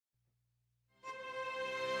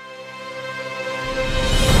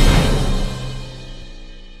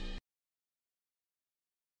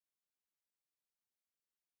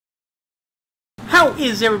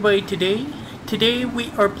is everybody today? Today we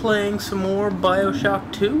are playing some more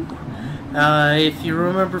Bioshock 2. If you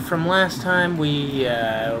remember from last time, we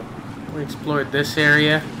explored this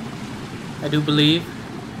area, I do believe.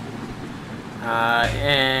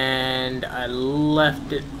 And I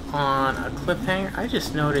left it on a cliffhanger. I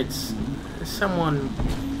just noticed someone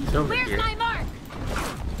is over here. Where's my mark?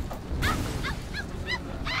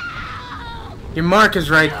 Your mark is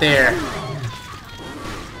right there.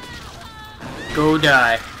 Go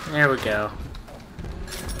die. There we go.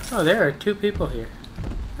 Oh, there are two people here.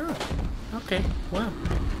 Oh, okay. Wow.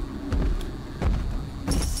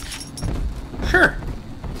 Sure.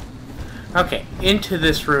 Okay, into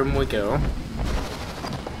this room we go.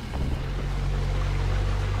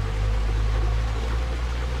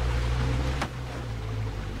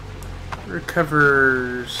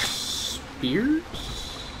 Recover spears?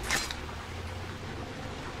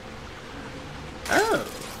 Oh.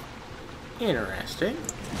 Interesting.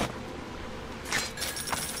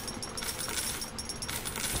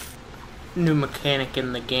 New mechanic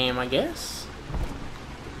in the game, I guess.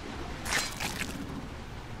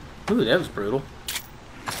 Ooh, that was brutal.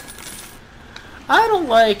 I don't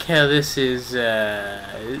like how this is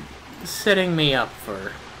setting me up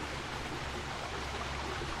for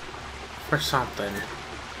something.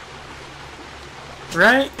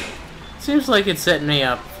 Right? Seems like it's setting me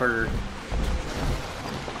up for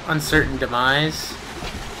uncertain demise.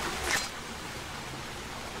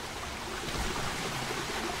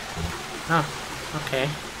 Oh, okay.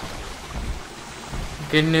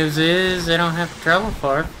 Good news is I don't have to travel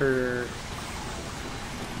far for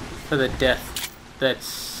the death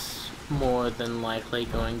that's more than likely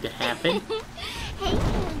going to happen. Hey,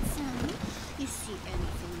 handsome. You see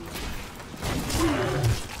anything new?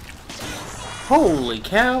 Holy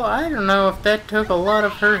cow, I don't know if that took a lot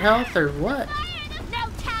of her health or what. No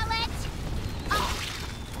talent.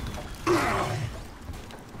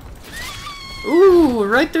 Ooh,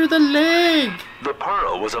 right through the leg! The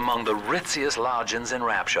Pearl was among the ritziest lodgings in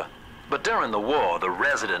Rapture. But during the war, the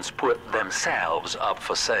residents put themselves up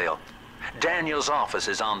for sale. Daniel's office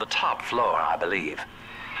is on the top floor, I believe.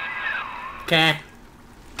 Okay.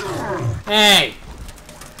 Hey!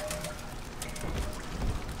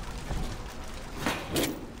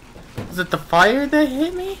 Was it the fire that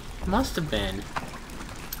hit me? Must have been.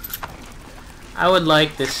 I would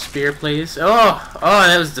like this spear, please. Oh! Oh,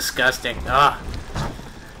 that was disgusting. Oh.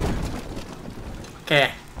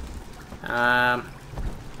 Okay.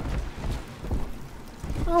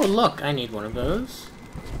 Oh, look, I need one of those.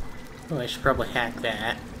 Oh, I should probably hack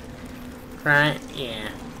that. Right? Yeah.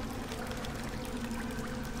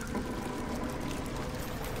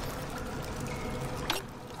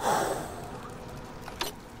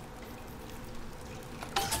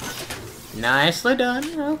 Nicely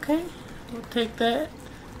done. Okay. We'll take that.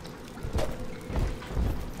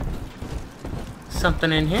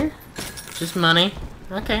 Something in here? Just money.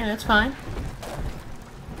 Okay, that's fine.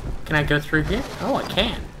 Can I go through here? Oh, I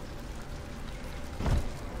can.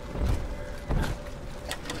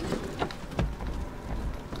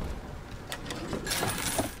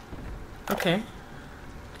 Okay.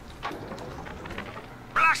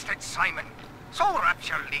 Blasted Simon! Soul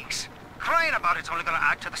Rapture leaks. Crying about it's only going to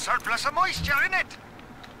add to the surplus of moisture in it.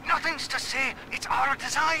 Nothing's to say it's our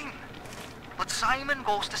design. But Simon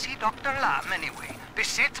goes to see Dr. Lamb anyway,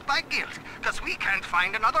 beset by guilt, because we can't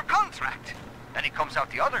find another contract. Then he comes out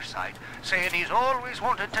the other side, saying he's always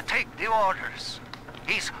wanted to take the orders.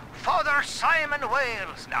 He's Father Simon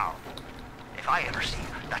Wales now. If I ever see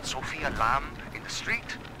that Sophia Lamb in the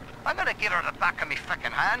street, I'm gonna give her the back of me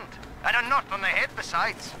frickin' hand, and a nut on the head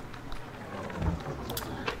besides.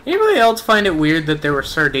 Anybody else find it weird that there were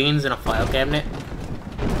sardines in a file cabinet?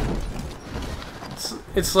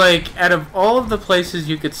 It's like, out of all of the places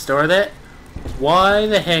you could store that, why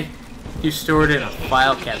the heck you store it in a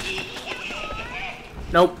file cabinet?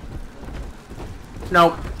 Nope.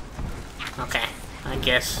 Nope. Okay, I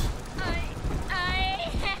guess.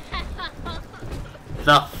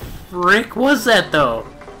 The frick was that, though?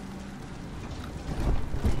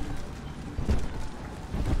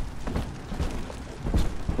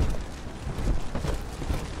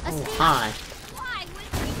 Oh, hi. Why would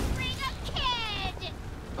you bring a kid?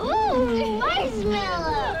 Ooh,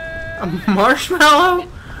 marshmallow. A marshmallow?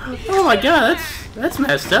 Oh my god, that's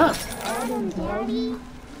messed up. Daddy,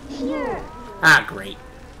 here. Ah, great.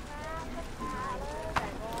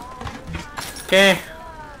 Okay.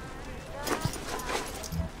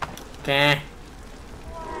 Okay.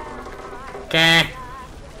 Okay.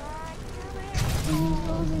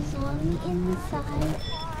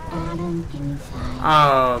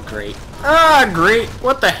 Oh, great. Ah, great.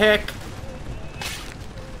 What the heck?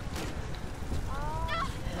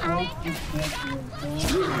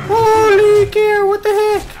 Holy cow, what the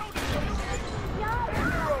heck?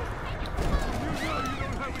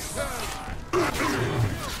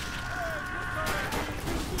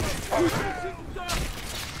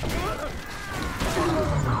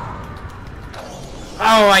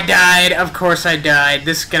 Oh, I died. Of course I died.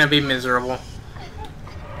 This is gonna be miserable.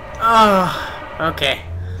 Oh, okay.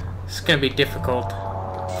 This is gonna be difficult.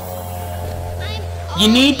 You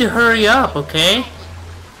need to hurry up, okay?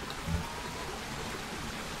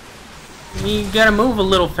 You gotta move a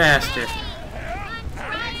little faster. I'm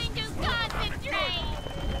trying to concentrate.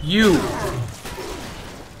 You.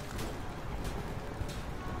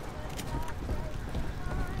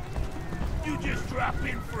 You just drop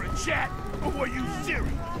in for a chat, or were you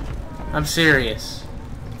serious? I'm serious.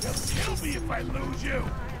 Just kill me if I lose you.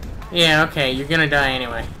 Yeah, okay, you're gonna die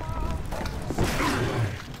anyway.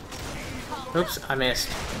 Oops, I missed.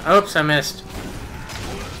 Oops, I missed.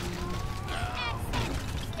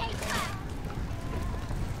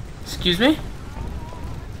 Excuse me?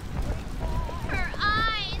 Her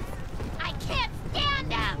eyes. I can't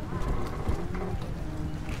stand them.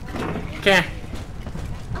 Okay,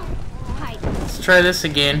 Right. let's try this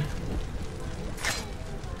again.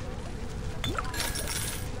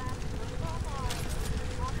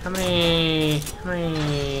 How many...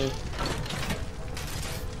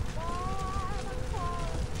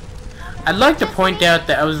 I'd like to point out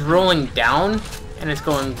that I was rolling down and it's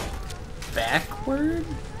going backward?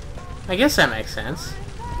 I guess that makes sense.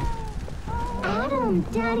 Adam,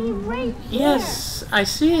 Daddy, right here. Yes, I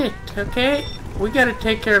see it, okay? We gotta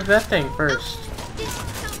take care of that thing first. Did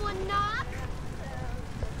someone knock?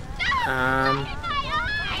 No! Um... My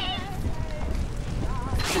eyes!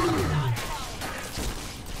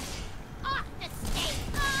 Off the stage!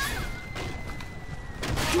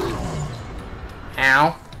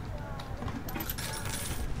 Ow.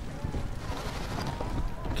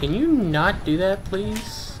 Can you not do that,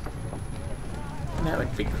 please? That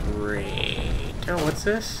would be great. Oh, what's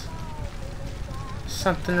this?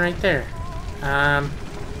 Something right there.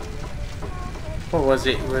 What was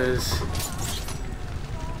it? It was...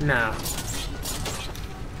 No.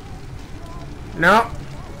 No.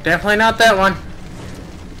 Definitely not that one.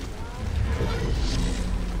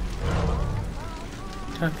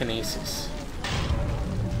 Telekinesis.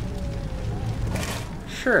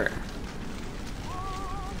 Sure.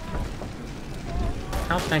 I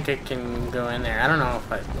don't think it can go in there. I don't know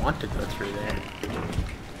if I want to go through there.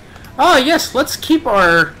 Oh yes, let's keep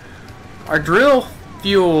our drill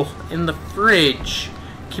fuel in the fridge.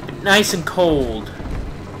 Keep it nice and cold.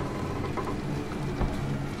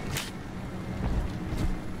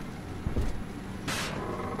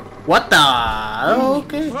 What the?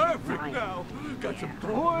 Okay. Perfect now. Got some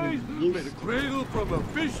toys, made a cradle from a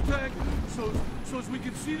fish tank, so as we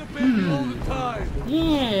can see the baby all the time.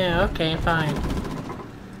 Yeah, okay, fine.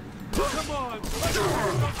 Come on.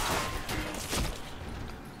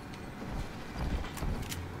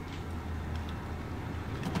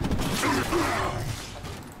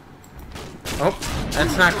 Oh,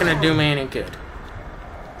 that's not gonna do me any good.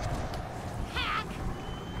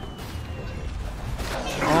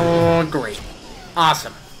 Oh, great.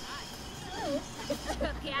 Awesome.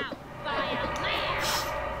 Took out by a man.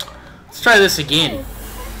 Let's try this again.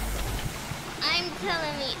 I'm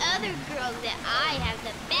telling the other girls that I have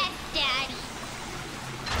the best daddy.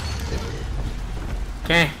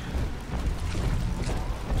 Okay.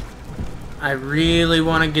 I really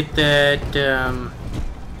want to get that,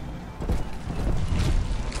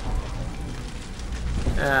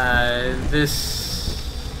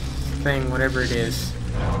 this thing, whatever it is.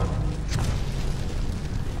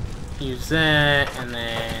 Use that, and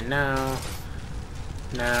then no.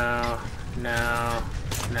 No. No.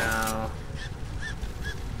 No.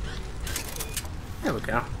 There we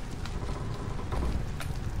go.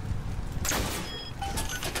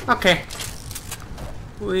 Okay.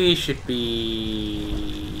 We should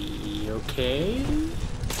be okay.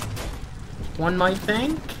 One might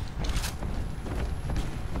think.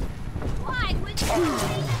 Why would you be a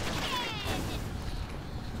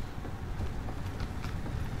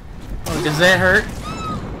Oh, does that hurt?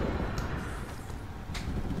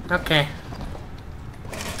 Okay.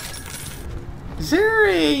 Is there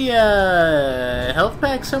a health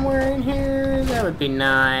pack somewhere in here? That would be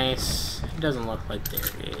nice. It doesn't look like there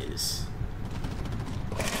is.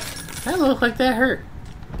 That looked like that hurt.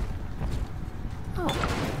 Oh,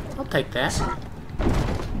 I'll take that.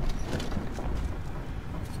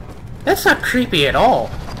 That's not creepy at all.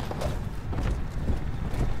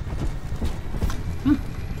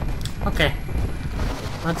 Okay.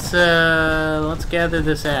 Let's gather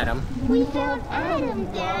this atom. We found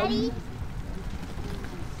Adam, Daddy.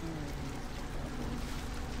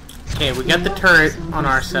 Okay, we got the turret on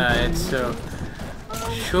our side, so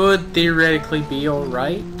should theoretically be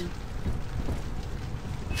alright.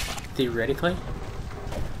 Theoretically?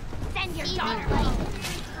 Send your daughter.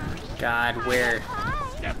 God, where?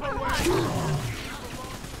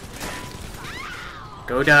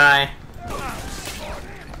 Go die.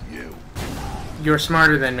 You're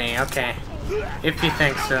smarter than me, okay. If you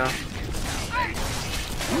think so.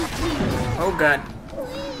 Oh god.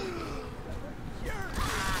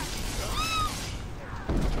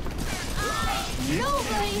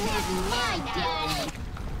 Nobody hurt my daddy.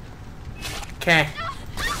 Okay.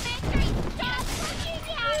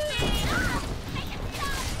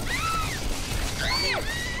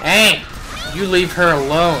 Hey! You leave her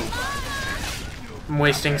alone. I'm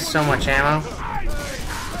wasting so much ammo.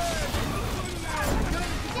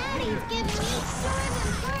 Daddy's giving me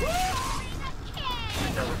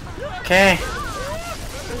Okay.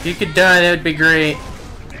 If you could die, that would be great.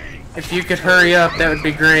 If you could hurry up, that would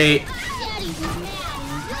be great.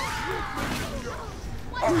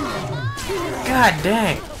 God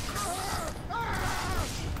dang.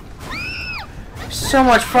 So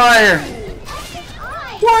much fire.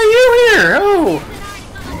 Why are you here? Oh.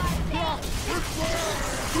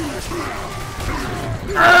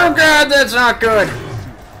 Oh god, that's not good.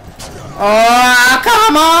 Oh,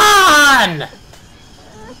 come on!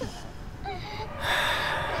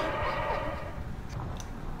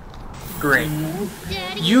 Great.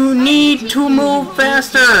 You need to move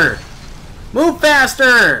faster! Move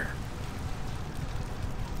faster!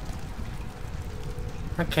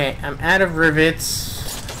 Okay, I'm out of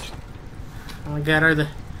rivets. All I got are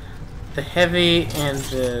the heavy and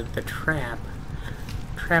the trap.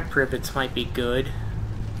 Trap rivets might be good.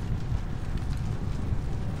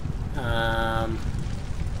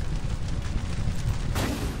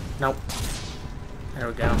 Nope. There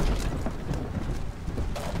we go.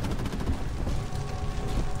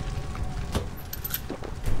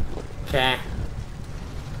 Okay.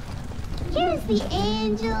 Here's the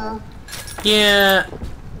angel. Yeah,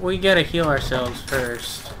 we gotta heal ourselves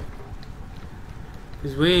first.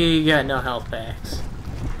 Because we got no health packs.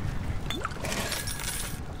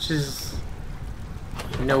 Which is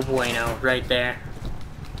no bueno right there.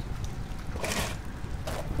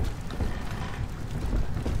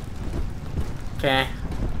 Okay.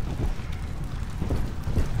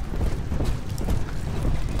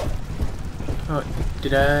 Oh,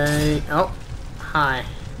 did I... Oh, hi.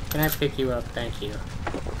 Can I pick you up? Thank you.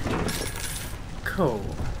 Cool.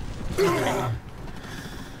 Okay.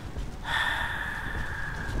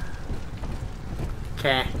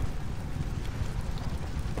 Okay.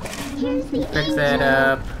 Here's the Pick angel. that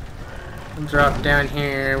up. Drop down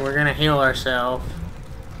here. We're gonna heal ourselves.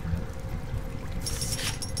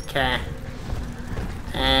 Okay.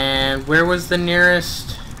 And where was the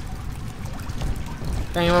nearest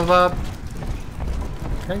thingamabob?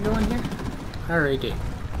 Can I go in here? I already did.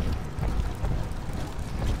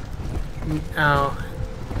 Oh,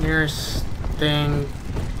 nearest thing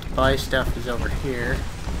to buy stuff is over here.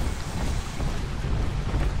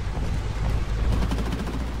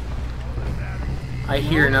 I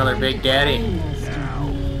hear another Big Daddy.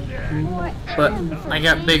 But I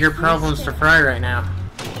got bigger problems to fry right now.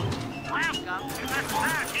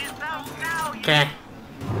 Okay.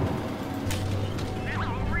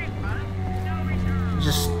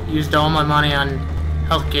 Just used all my money on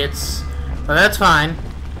health kits. But that's fine.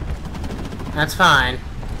 That's fine.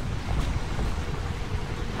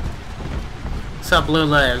 What's up,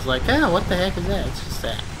 Lula? I was like, oh, what the heck is that? It's just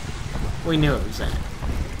that. We knew it was that.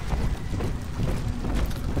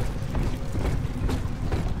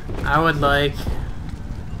 I would like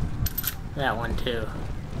that one too.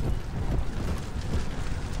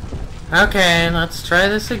 Okay, let's try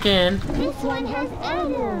this again. This one has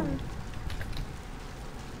Adam.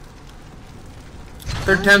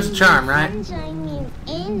 Third time's a charm, right? Sunshine means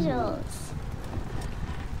angels.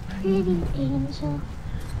 Pretty angel.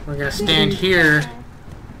 We're gonna stand here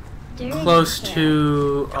Dirty close cat.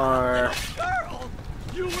 to our... Girl,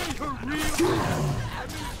 you ain't her real.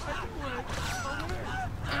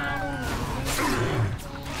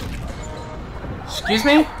 Excuse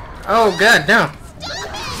me? Oh god, no.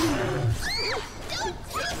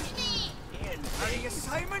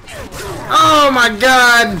 Oh my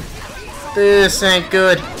god! This ain't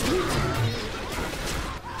good.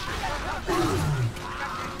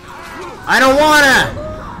 I don't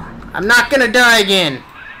wanna! I'm not gonna die again.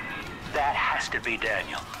 That has to be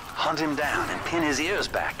Daniel. Hunt him down and pin his ears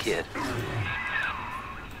back, kid.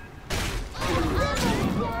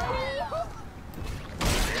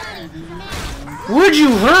 Would you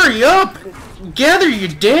hurry up? Gather your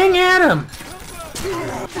dang atom!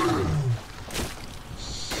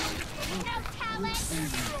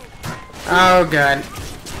 Oh god.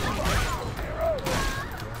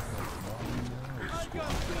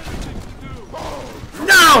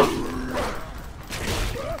 No!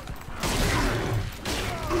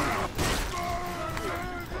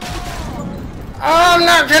 Oh, I'm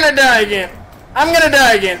not gonna die again. I'm gonna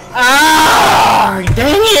die again. Ah!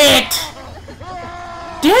 Dang it!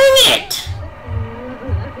 Dang it!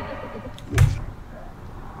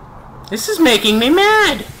 This is making me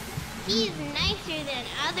mad. He's nicer than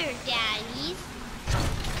other daddies.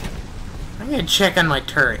 I'm gonna check on my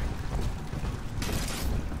turret.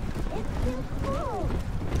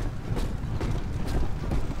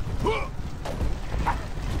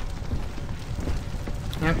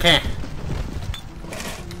 Okay.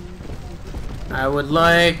 I would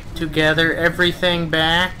like to gather everything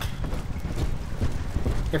back.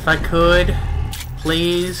 If I could.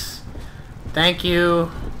 Please. Thank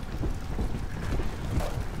you.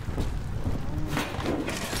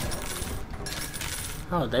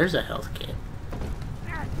 Oh, there's a health kit.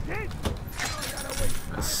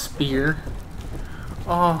 A spear.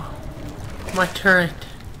 Oh, my turret.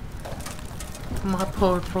 My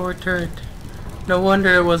poor turret. No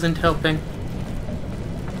wonder it wasn't helping.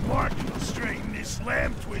 Mark will straighten this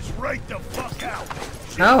lamb twist right the fuck out.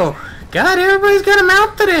 Oh, God, everybody's got a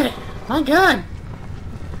mouth today. My God.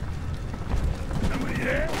 Somebody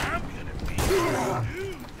there? I'm gonna be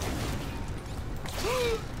you.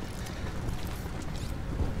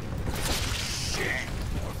 Shit.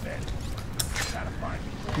 Gotta find me.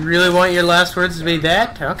 You really want your last words to be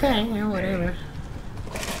that? Okay, yeah, whatever.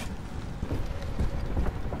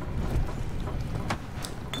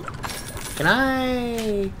 Can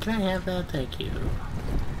I have that? Thank you.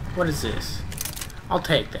 What is this? I'll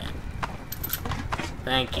take that.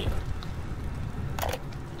 Thank you.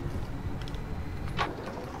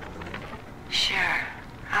 Sure,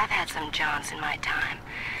 I've had some Johns in my time,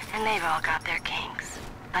 and they've all got their kinks.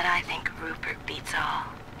 But I think Rupert beats all.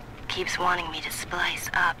 Keeps wanting me to splice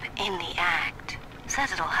up in the act.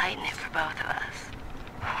 Says it'll heighten it for both of us.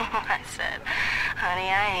 I said, honey,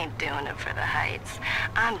 I ain't doing it for the heights.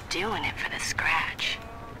 I'm doing it for the scratch.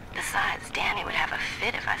 Besides, Danny would have a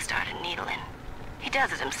fit if I started needling. He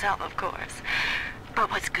does it himself, of course.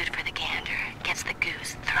 But what's good for the gander gets the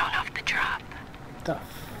goose thrown off the drop.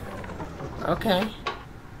 Okay.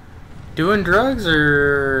 Doing drugs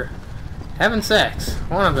or having sex?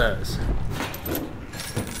 One of those.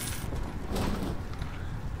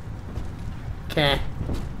 Okay.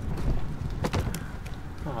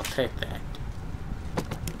 I'll take that.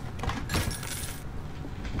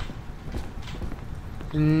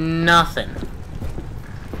 Nothing.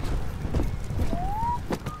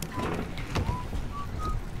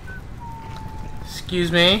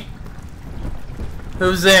 Excuse me?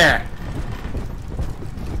 Who's there?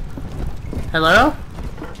 Hello?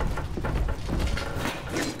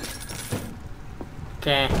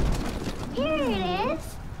 Okay. Here it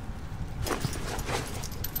is.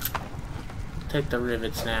 Take the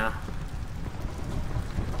rivets now.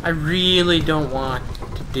 I really don't want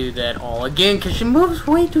to do that all again because she moves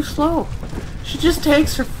way too slow. She just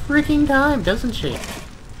takes her freaking time, doesn't she?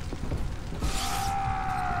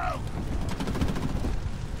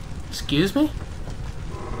 Excuse me?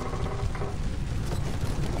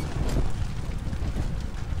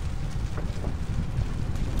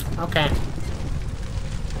 Okay.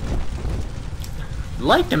 I'd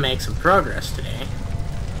like to make some progress today.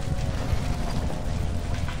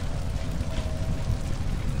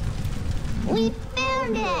 We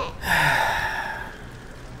found it.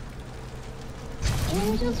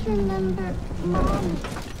 I just remember, Mom.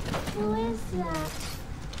 Who is that?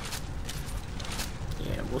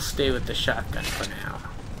 Yeah, we'll stay with the shotgun for now.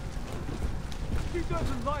 He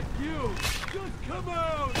doesn't like you. Just come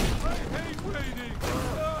out. I hate waiting.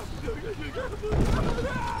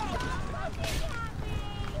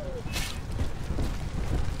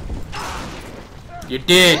 You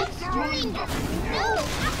did. No.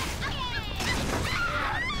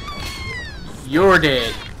 You're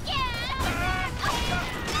dead.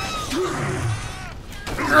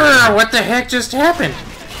 Urgh, what the heck just happened?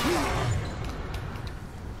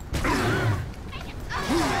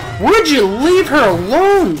 Would you leave her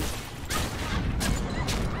alone?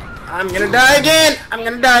 I'm gonna die again! I'm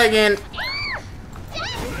gonna die again!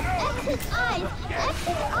 That's his eyes. That's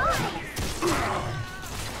his eyes.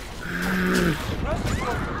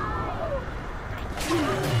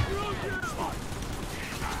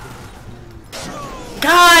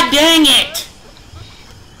 God dang it!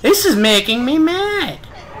 This is making me mad!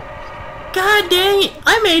 God God dang it!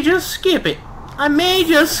 I may just skip it. I may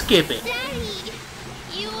just skip it. Daddy,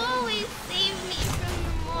 you always save me from the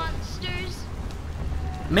monsters.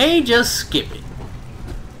 May just skip it.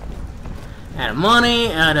 Out of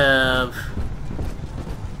money, out of...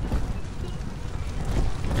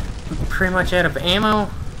 pretty much out of ammo.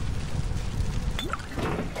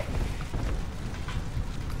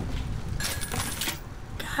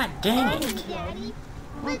 God dang it. Daddy,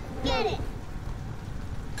 let's get it.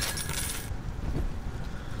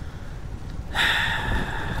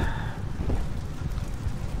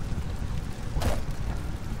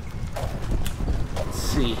 Let's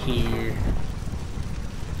see here.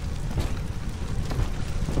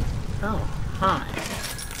 Oh, hi.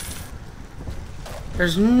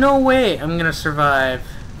 There's no way I'm gonna survive.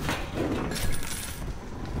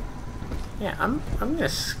 Yeah, I'm gonna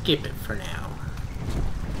skip it for now.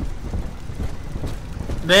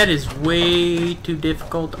 That is way too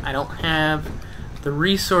difficult. I don't have the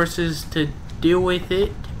resources to deal with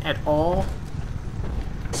it at all.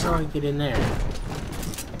 How do I get in there?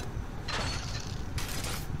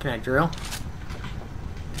 Can I drill?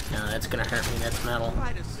 No, that's gonna hurt me. That's metal.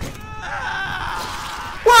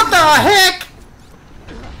 What the heck?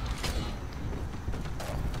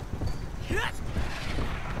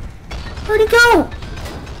 Where'd he go?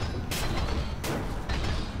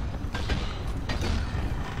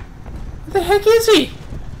 Where the heck is he?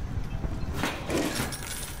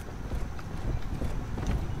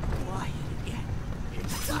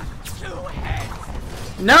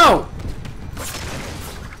 No!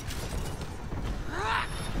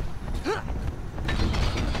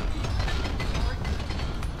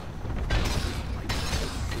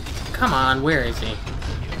 Come on, where is he?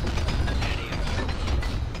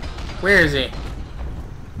 Where is he?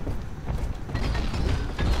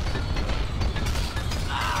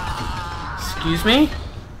 Excuse me?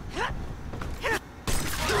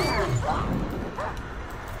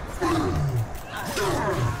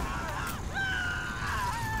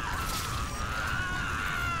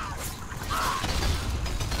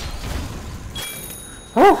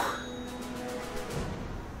 Oh!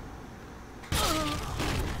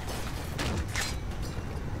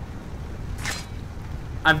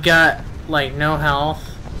 I've got, like, no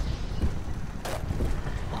health.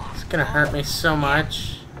 It's gonna hurt me so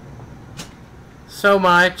much. So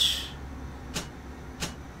much.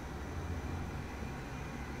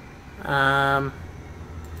 Let's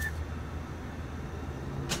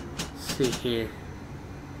see here.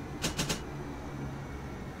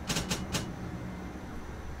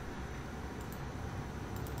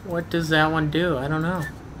 What does that one do? I don't know.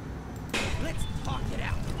 Let's talk it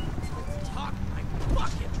out. Let's talk my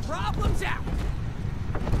fucking problems out.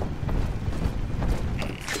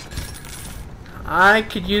 I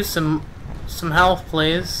could use some health,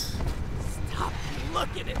 please. Stop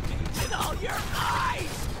looking at me with all your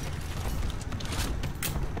eyes.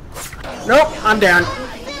 Nope, I'm down.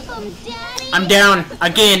 Zip 'em, Daddy. I'm down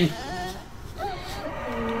again.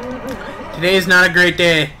 Today is not a great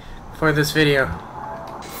day for this video.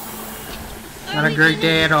 Not a great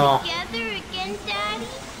day at all. Together again, Daddy?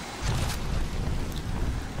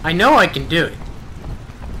 I know I can do it.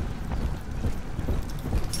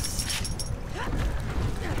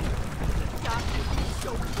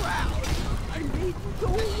 So proud. I made you go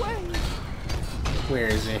away. Where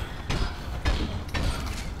is he?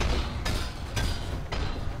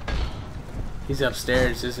 He's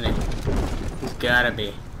upstairs, isn't he? He's gotta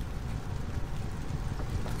be.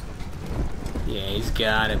 Yeah, he's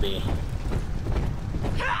gotta be.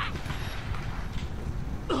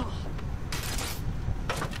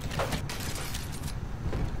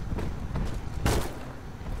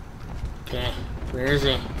 Okay, where is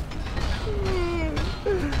he?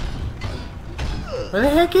 Where the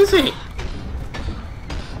heck is he?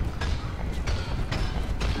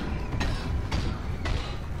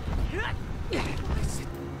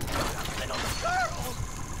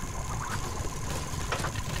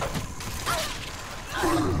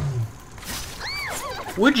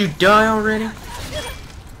 Would you die already?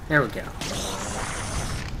 There we go.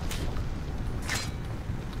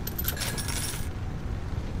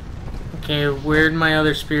 Okay, where'd my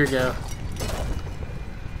other spear go?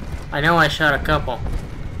 I know I shot a couple.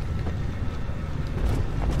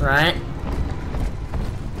 Right?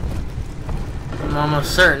 I'm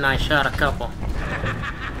almost certain I shot a couple.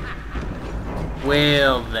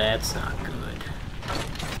 Well, that's not good.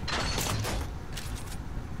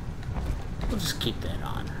 We'll just keep that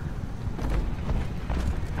on.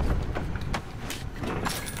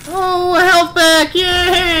 Oh, health back!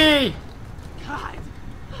 Yay! God,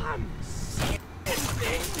 I'm sick of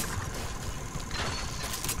things.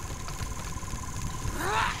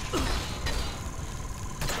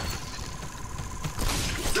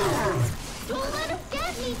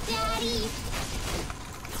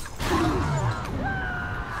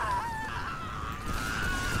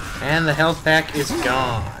 And the health pack is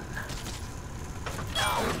gone.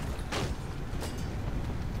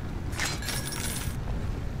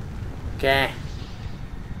 Okay.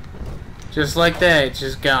 Just like that, it's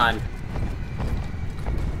just gone.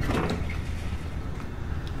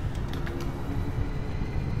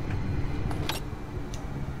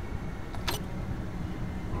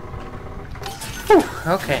 Whew,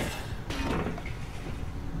 okay.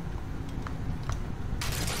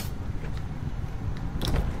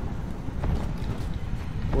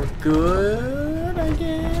 We're good, I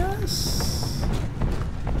guess.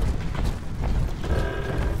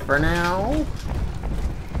 For now.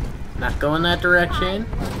 Not going that direction.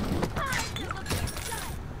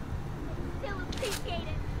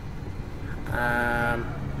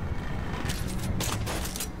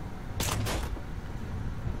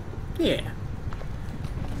 Yeah.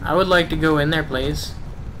 I would like to go in there, please.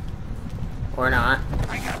 Or not.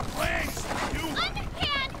 I got plans for you.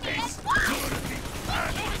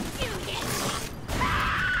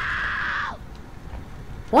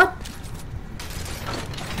 What?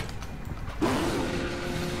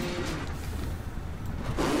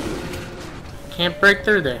 Can't break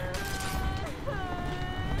through there.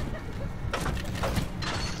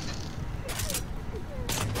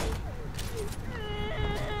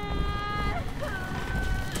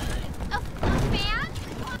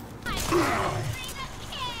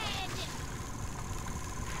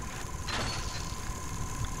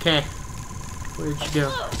 Okay. Where'd you go?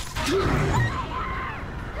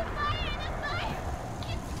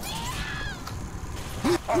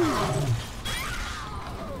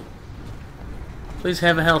 Please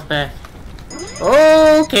have a health pack.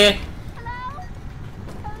 Okay.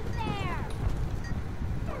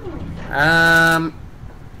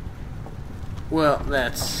 Well,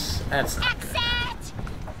 that's not good.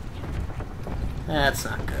 That's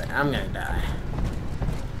not good. I'm gonna die.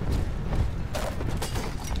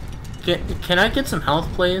 Can I get some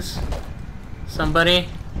health, please? Somebody?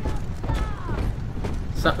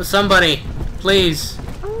 Somebody, please.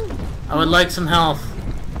 I would like some health.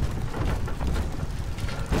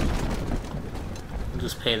 I'll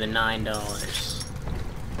just pay the $9.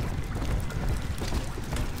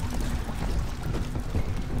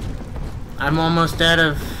 I'm almost out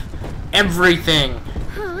of everything.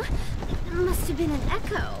 Huh? It must have been an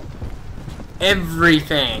echo.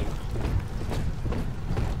 Everything.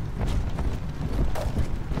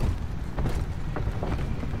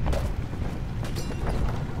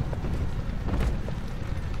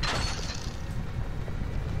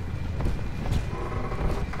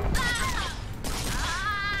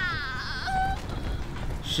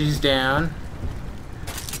 She's down.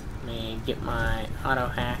 Let me get my auto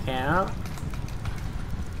hack out.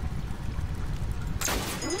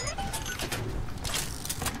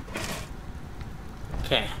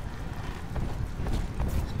 Okay.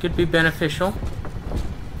 This could be beneficial.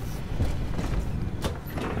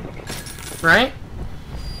 Right?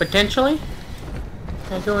 Potentially?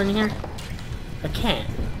 Can I go in here? I can't.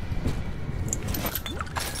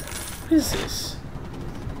 What is this?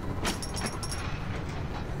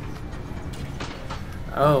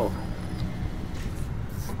 Oh.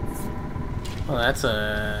 Well, that's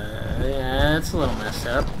yeah, that's a little messed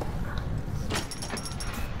up.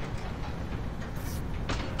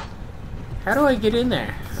 How do I get in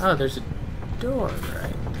there? Oh, there's a door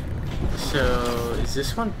right there. So, is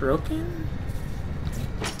this one broken?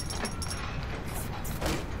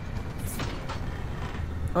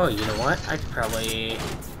 Oh, you know what? I could probably...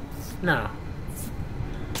 No.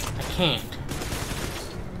 I can't.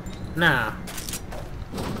 No.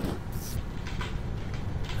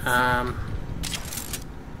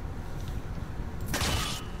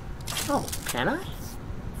 Oh, can I?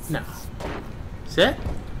 No. Is it?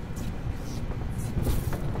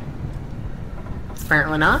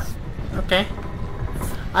 Apparently not. Okay.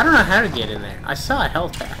 I don't know how to get in there. I saw a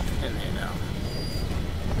health pack in there, though.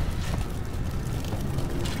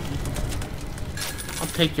 I'll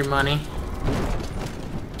take your money.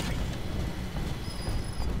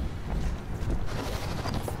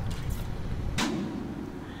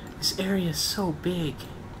 This area is so big.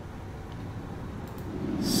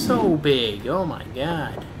 So big. Oh my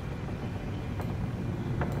god.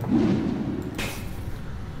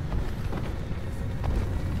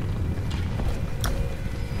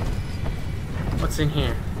 What's in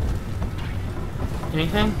here?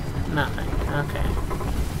 Anything? Nothing. Okay.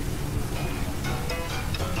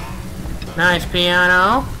 Nice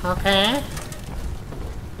piano. Okay.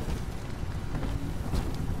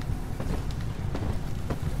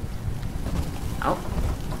 Oh.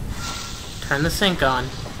 Turn the sink on.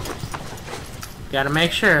 Gotta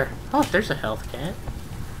make sure. Oh, there's a health kit.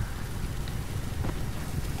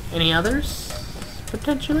 Any others?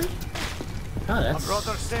 Potentially? Oh, that's... My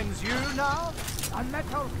brother sends you now? A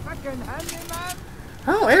metal frickin' handyman?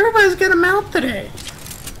 Oh, everybody's got a mount today.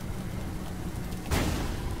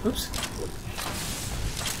 Oops.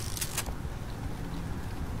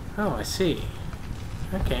 Oh, I see.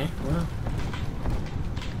 Okay, well.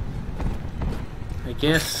 I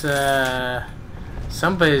guess,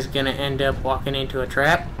 somebody's gonna end up walking into a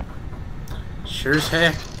trap. Sure as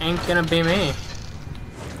heck ain't gonna be me.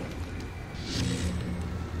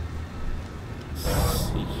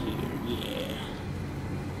 Let's see here, yeah.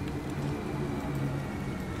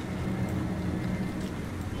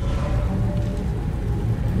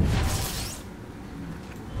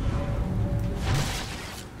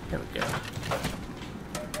 There we go.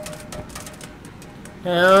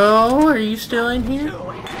 Hello, are you still in here?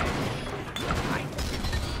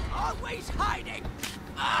 Always hiding.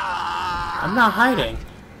 I'm not hiding.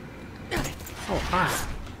 Oh, hi.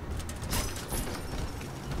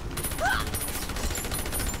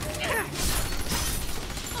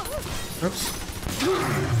 Oops.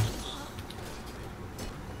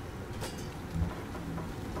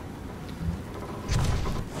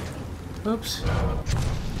 Oops.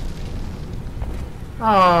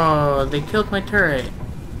 Oh, they killed my turret.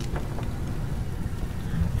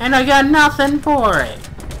 And I got nothing for it.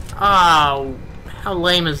 Oh, how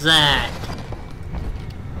lame is that?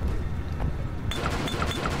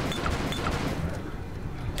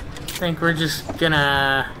 I think we're just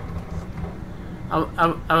gonna...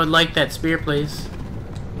 I would like that spear, please.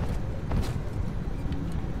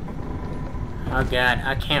 Oh god,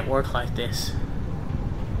 I can't work like this.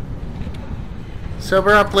 Sober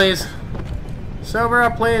up, please. Sober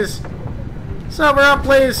up, please. Sober up,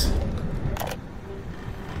 please.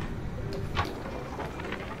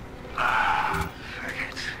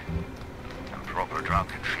 Forget. I'm proper drunk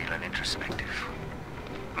and feeling introspective.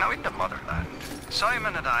 Now in the motherland,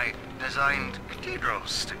 Simon and I designed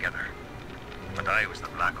cathedrals together. But I was the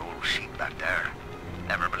black old sheep back there,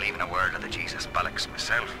 never believing a word of the Jesus bollocks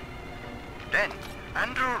myself. Then,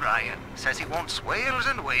 Andrew Ryan says he wants Wales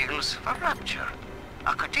and Wales for rapture.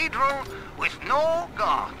 A cathedral with no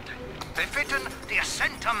God, befitting the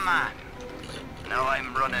ascent of man. Now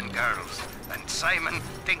I'm running girls, and Simon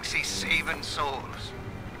thinks he's saving souls.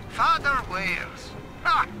 Father Wales.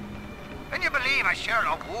 Ah! Can you believe I shared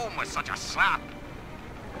a womb with such a slap?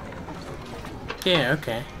 Yeah,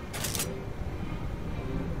 okay.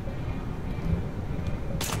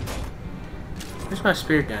 Where's my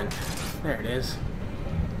spear gun? There it is.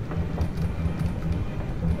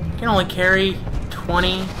 I can only carry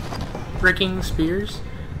 20 freaking spears.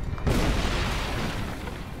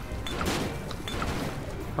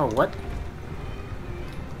 Oh, what?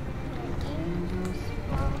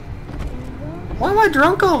 Why am I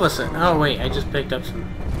drunk all of a sudden? Oh, wait, I just picked up some...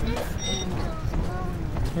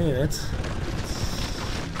 Hey, that's...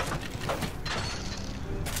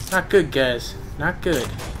 Not good, guys. Not good.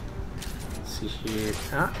 Let's see here.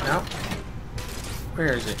 Oh, no.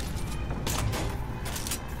 Where is it?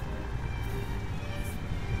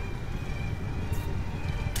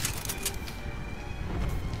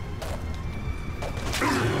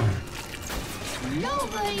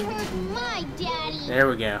 Nobody hurt my daddy. There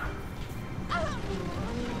we go.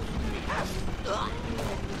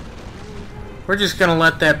 We're just gonna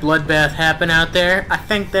let that bloodbath happen out there. I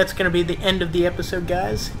think that's gonna be the end of the episode,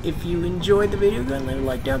 guys. If you enjoyed the video, go ahead and leave a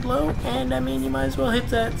like down below. And I mean, you might as well hit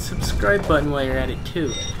that subscribe button while you're at it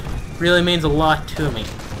too. Really means a lot to me.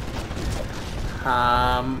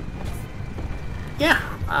 Yeah.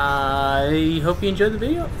 I hope you enjoyed the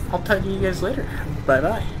video. I'll talk to you guys later. Bye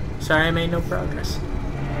bye. Sorry I made no progress.